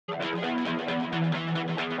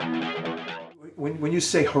When you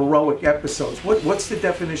say heroic episodes, what's the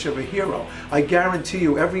definition of a hero? I guarantee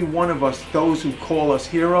you, every one of us, those who call us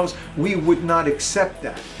heroes, we would not accept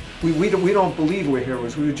that. We don't believe we're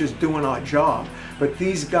heroes. We were just doing our job. But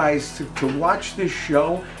these guys, to watch this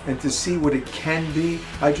show and to see what it can be,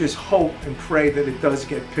 I just hope and pray that it does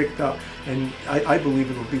get picked up. And I believe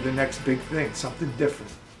it will be the next big thing, something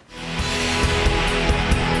different.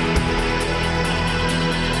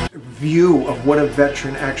 View of what a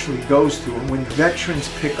veteran actually goes through, and when veterans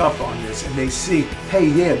pick up on this and they see, hey,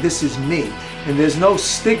 yeah, this is me, and there's no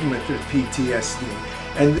stigma to PTSD,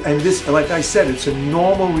 and this, like I said, it's a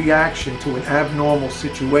normal reaction to an abnormal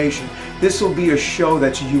situation. This will be a show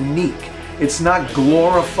that's unique. It's not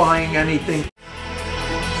glorifying anything.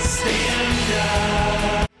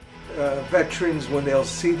 Veterans, when they'll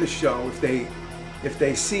see the show, if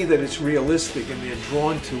they see that it's realistic and they're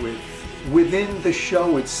drawn to it, within the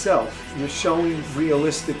show itself, you're showing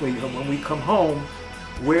realistically that when we come home,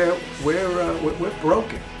 we're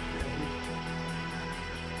broken.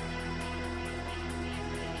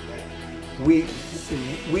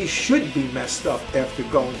 We should be messed up after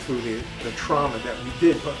going through the trauma that we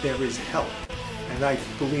did, but there is help, and I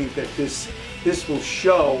believe that this will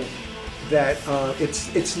show that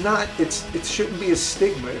it shouldn't be a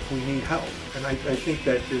stigma if we need help, and I think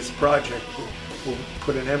that this project will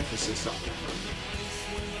put an emphasis on it.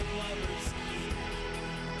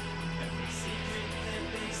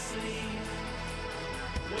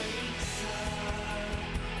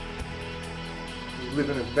 We live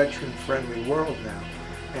in a veteran-friendly world now,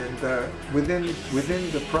 and within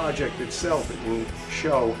the project itself, it will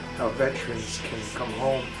show how veterans can come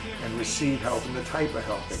home and receive help and the type of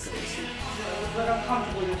help they can receive. But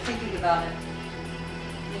uncomfortable, you're thinking about it.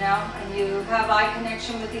 You know, and you have eye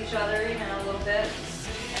connection with each other, you know, a little bit,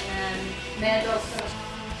 and then Mando's gonna...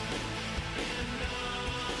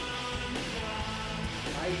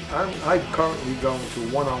 I'm currently going to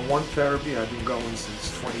one-on-one therapy. I've been going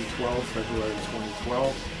since 2012, February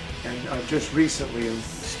 2012, and I've just recently am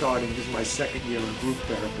starting, this is my second year in group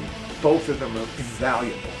therapy. Both of them are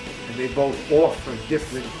invaluable, and they both offer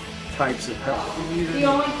different types of help. The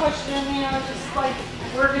only question, you know, just like,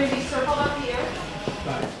 we're going to be circled up here.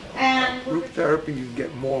 And group therapy, you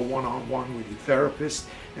get more one-on-one with your therapist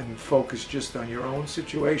and focus just on your own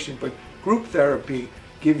situation, but group therapy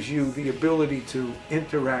gives you the ability to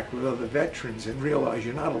interact with other veterans and realize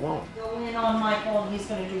you're not alone. Go in on Michael and he's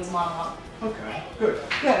going to do a monologue. Okay, good.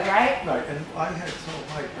 Good, right? Right, and I had told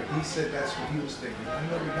Mike, but he said that's what he was thinking. I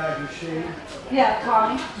know the guy who shaved. Yeah,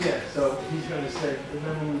 Tommy. Yeah, so he's going to say,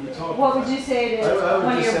 remember we were talking What about would you say to I one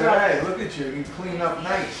would of just your say, brothers? hey, look at you, you clean up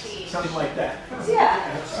nice. Something like that.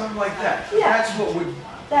 Yeah. Something like that. Yeah. That's what would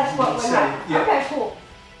That's what would say. happen. Yeah. Okay, cool.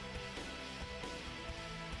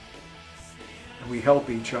 And we help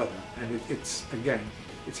each other, and it's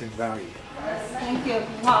invaluable. Thank you.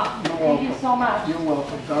 Wow. Thank you so much. You're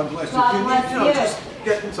welcome. God bless you. God bless you. Just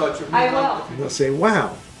get in touch with me. I will. They'll say,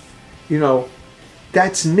 wow, you know,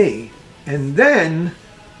 that's me. And then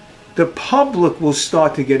the public will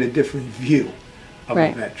start to get a different view of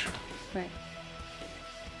a veteran.